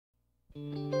Hello,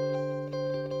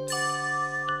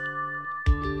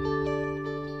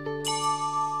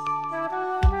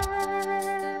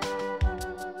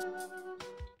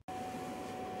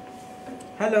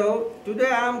 today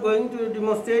I am going to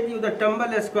demonstrate you the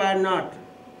Tumble Square Knot.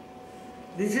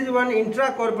 This is one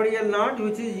intracorporeal knot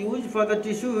which is used for the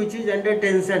tissue which is under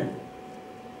tension.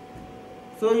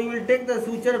 So you will take the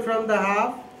suture from the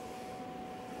half.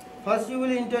 First you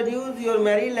will introduce your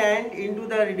Maryland into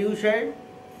the reducer,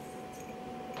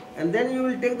 and then you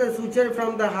will take the suture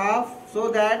from the half so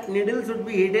that needle should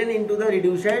be hidden into the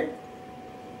reducer,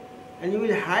 and you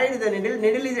will hide the needle.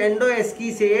 Needle is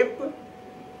endo-esky shape,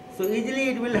 so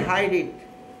easily it will hide it,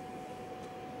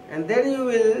 and then you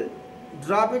will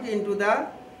drop it into the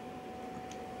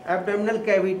abdominal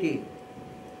cavity,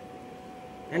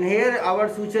 and here our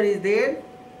suture is there,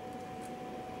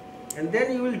 and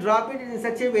then you will drop it in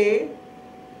such a way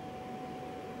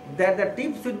that the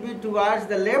tip should be towards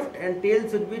the left and tail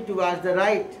should be towards the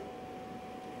right.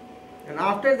 And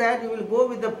after that you will go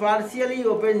with the partially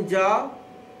open jaw,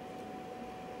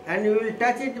 and you will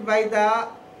touch it by the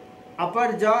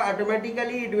upper jaw.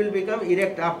 Automatically it will become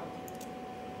erect up.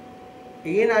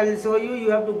 Again I will show you.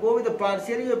 You have to go with the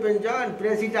partially open jaw and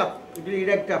press it up. It will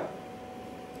erect up.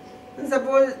 And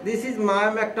suppose this is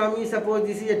myomectomy. Suppose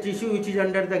this is a tissue which is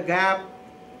under the gap.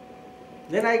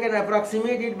 Then I can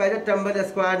approximate it by the Tumble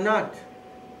Square Knot.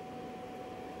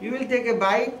 You will take a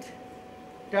bite,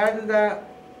 turn the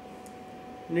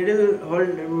needle,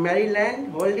 hold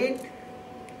Maryland, hold it,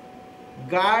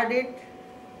 guard it,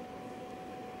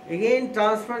 again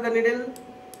transfer the needle,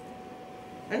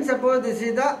 and suppose this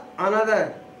is the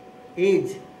another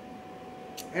edge,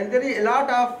 and there is a lot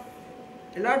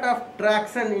of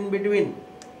traction in between.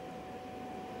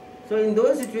 So in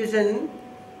those situations,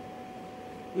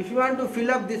 if you want to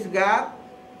fill up this gap,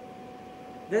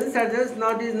 then surgeon's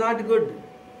knot is not good.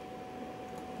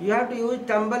 You have to use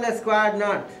Tumble Square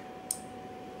Knot.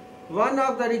 One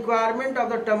of the requirement of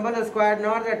the Tumble Square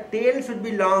Knot, that tail should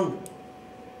be long,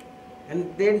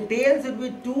 and then tail should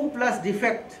be 2 plus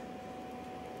defect.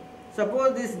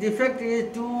 Suppose this defect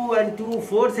is 2 and 2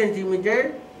 4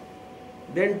 centimeter,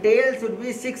 then tail should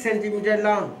be 6 centimeter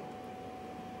long,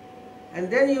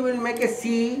 and then you will make a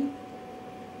C.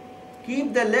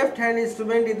 Keep the left hand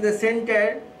instrument in the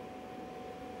center,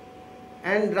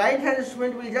 and right hand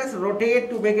instrument will just rotate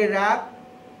to make a wrap,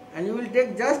 and you will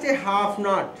take just a half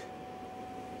knot,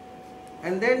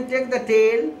 and then take the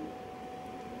tail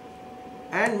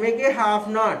and make a half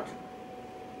knot,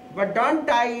 but don't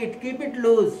tie it, keep it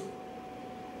loose.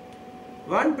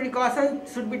 One precaution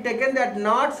should be taken, that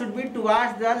knot should be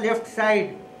towards the left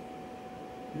side.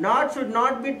 Knot should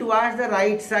not be towards the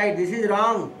right side. This is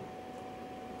wrong.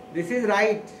 This is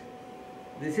right.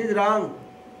 This is wrong.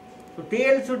 So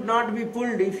tail should not be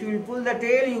pulled. If you will pull the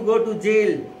tail, you go to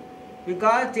jail,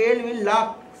 because tail will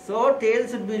lock. So tail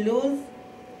should be loose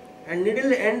and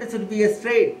needle end should be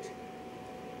straight.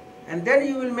 And then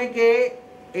you will make a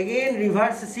again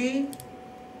reverse C.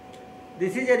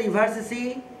 This is a reverse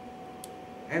C,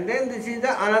 and then this is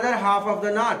the another half of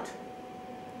the knot.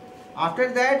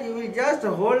 After that you will just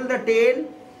hold the tail,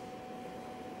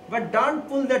 but don't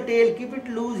pull the tail, keep it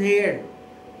loose here.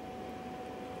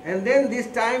 And then this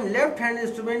time left hand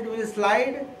instrument will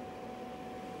slide,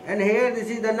 and here this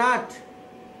is the knot.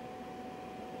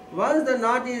 Once the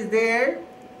knot is there,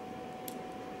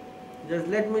 just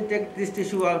let me take this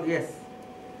tissue out, yes.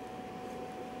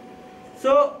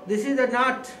 So this is the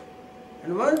knot,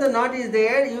 and once the knot is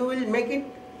there, you will make it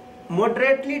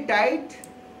moderately tight,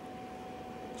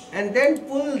 and then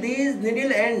pull these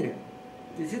needle end.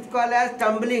 This is called as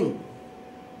tumbling.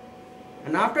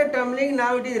 And after tumbling,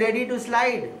 now it is ready to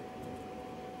slide.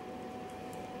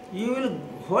 You will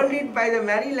hold it by the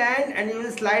Maryland and you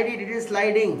will slide it. It is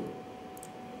sliding.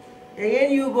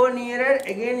 Again you go nearer,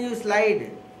 again you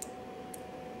slide.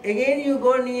 Again you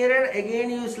go nearer, again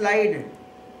you slide.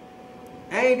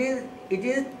 And it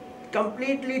is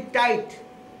completely tight.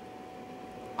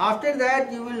 After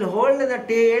that you will hold the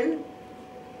tail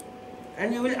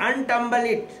and you will untumble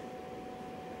it.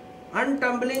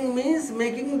 Untumbling means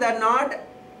making the knot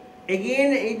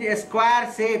again in a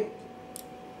square shape,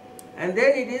 and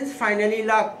then it is finally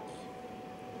locked.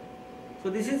 So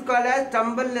this is called as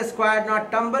Tumble Square Knot.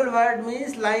 Tumble word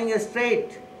means lying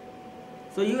straight.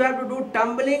 So you have to do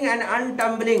tumbling and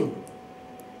untumbling.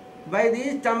 By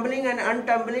this tumbling and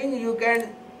untumbling, you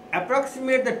can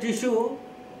approximate the tissue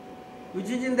which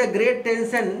is in the great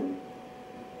tension,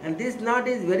 and this knot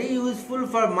is very useful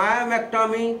for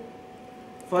myomectomy,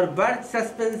 for birth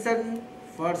suspension,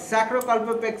 for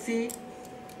sacrocolpopexy,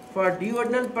 for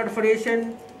duodenal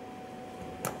perforation,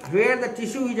 where the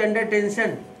tissue is under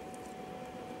tension.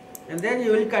 and then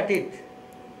you will cut it.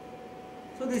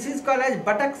 So this is called as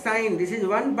buttock sign. This is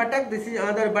one buttock, this is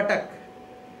another buttock.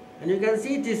 And you can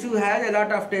see tissue has a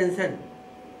lot of tension.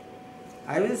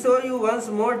 I will show you once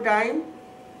more time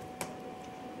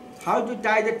how to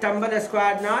tie the tumble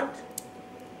square knot.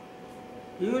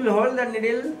 You will hold the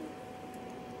needle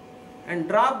and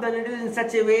drop the needle in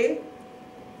such a way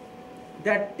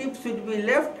that tip should be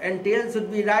left and tail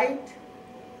should be right.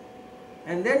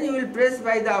 And then you will press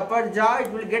by the upper jaw,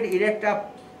 it will get erect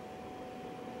up.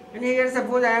 And here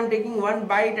suppose I am taking one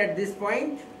bite at this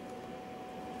point.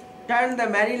 Turn the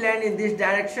Maryland in this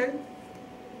direction.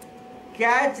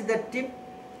 Catch the tip.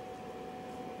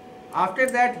 After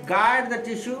that, guard the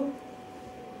tissue.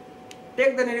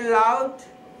 Take the needle out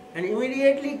and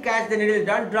immediately catch the needle.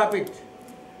 Don't drop it.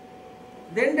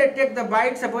 Then take the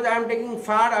bite. Suppose I am taking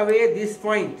far away this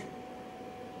point.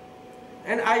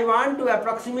 And I want to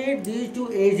approximate these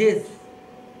two edges.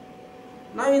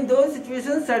 Now in those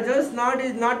situations, surgeon's knot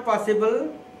is not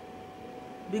possible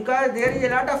because there is a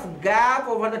lot of gap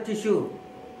over the tissue.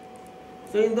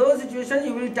 So in those situations,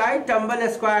 you will tie tumble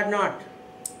square knot.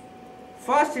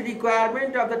 First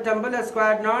requirement of the tumble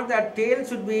square knot, that tail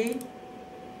should be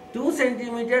 2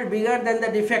 cm bigger than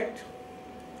the defect.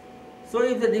 So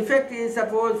if the defect is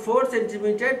suppose 4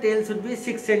 cm, tail should be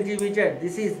 6 cm.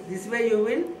 This way you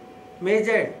will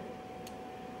measure.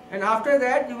 And after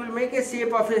that you will make a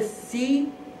shape of a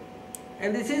C,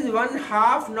 and this is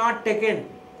 1/2 knot taken.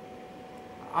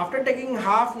 After taking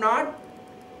half knot,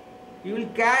 you will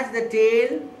catch the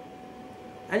tail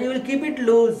and you will keep it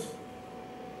loose.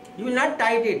 You will not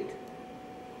tight it.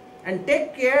 And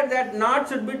take care that knot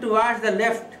should be towards the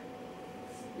left.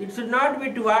 It should not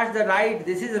be towards the right.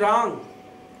 This is wrong.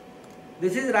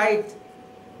 This is right.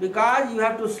 Because you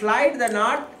have to slide the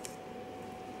knot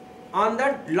on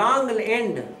the long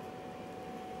end.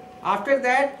 After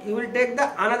that, you will take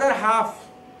the another half.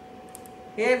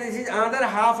 Here this is another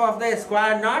half of the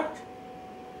square knot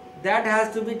that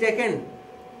has to be taken.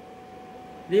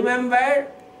 Remember,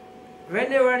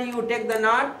 whenever you take the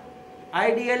knot,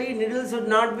 ideally needle should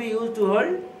not be used to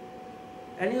hold,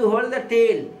 and you hold the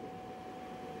tail.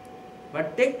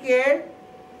 But take care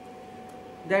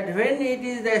that when it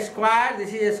is the square,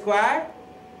 this is a square,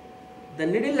 the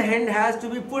needle end has to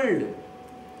be pulled.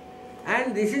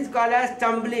 And this is called as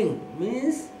tumbling,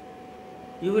 means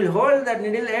you will hold the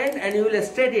needle end and you will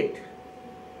straight it.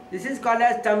 This is called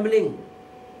as tumbling.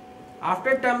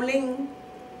 After tumbling,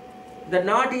 the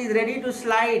knot is ready to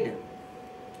slide.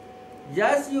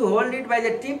 Just you hold it by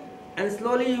the tip and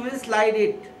slowly you will slide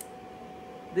it.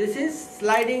 This is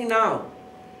sliding now.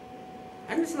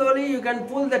 And slowly you can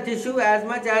pull the tissue as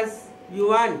much as you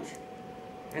want.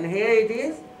 And here it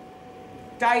is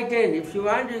tightened. If you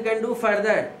want, you can do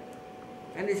further.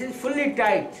 And this is fully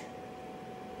tight.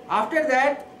 After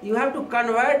that, you have to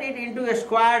convert it into a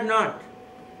square knot.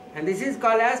 And this is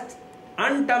called as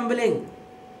untumbling.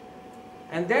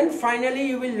 And then finally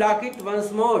you will lock it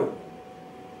once more.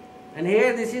 And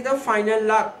here this is the final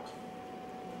lock.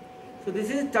 So this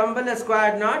is tumble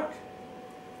square knot.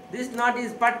 This knot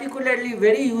is particularly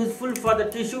very useful for the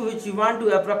tissue which you want to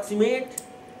approximate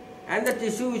and the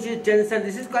tissue which is tension.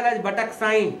 This is called as buttock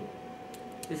sign.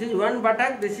 This is one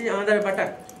buttock, this is another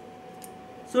buttock.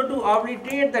 So to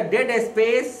obliterate the dead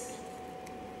space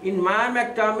in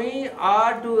myomectomy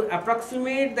or to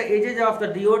approximate the edges of the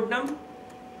duodenum,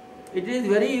 it is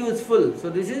very useful. So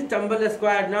this is tumble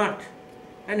square knot,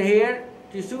 and here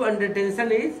tissue under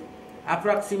tension is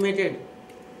approximated.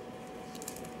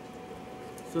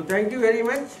 So thank you very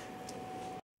much.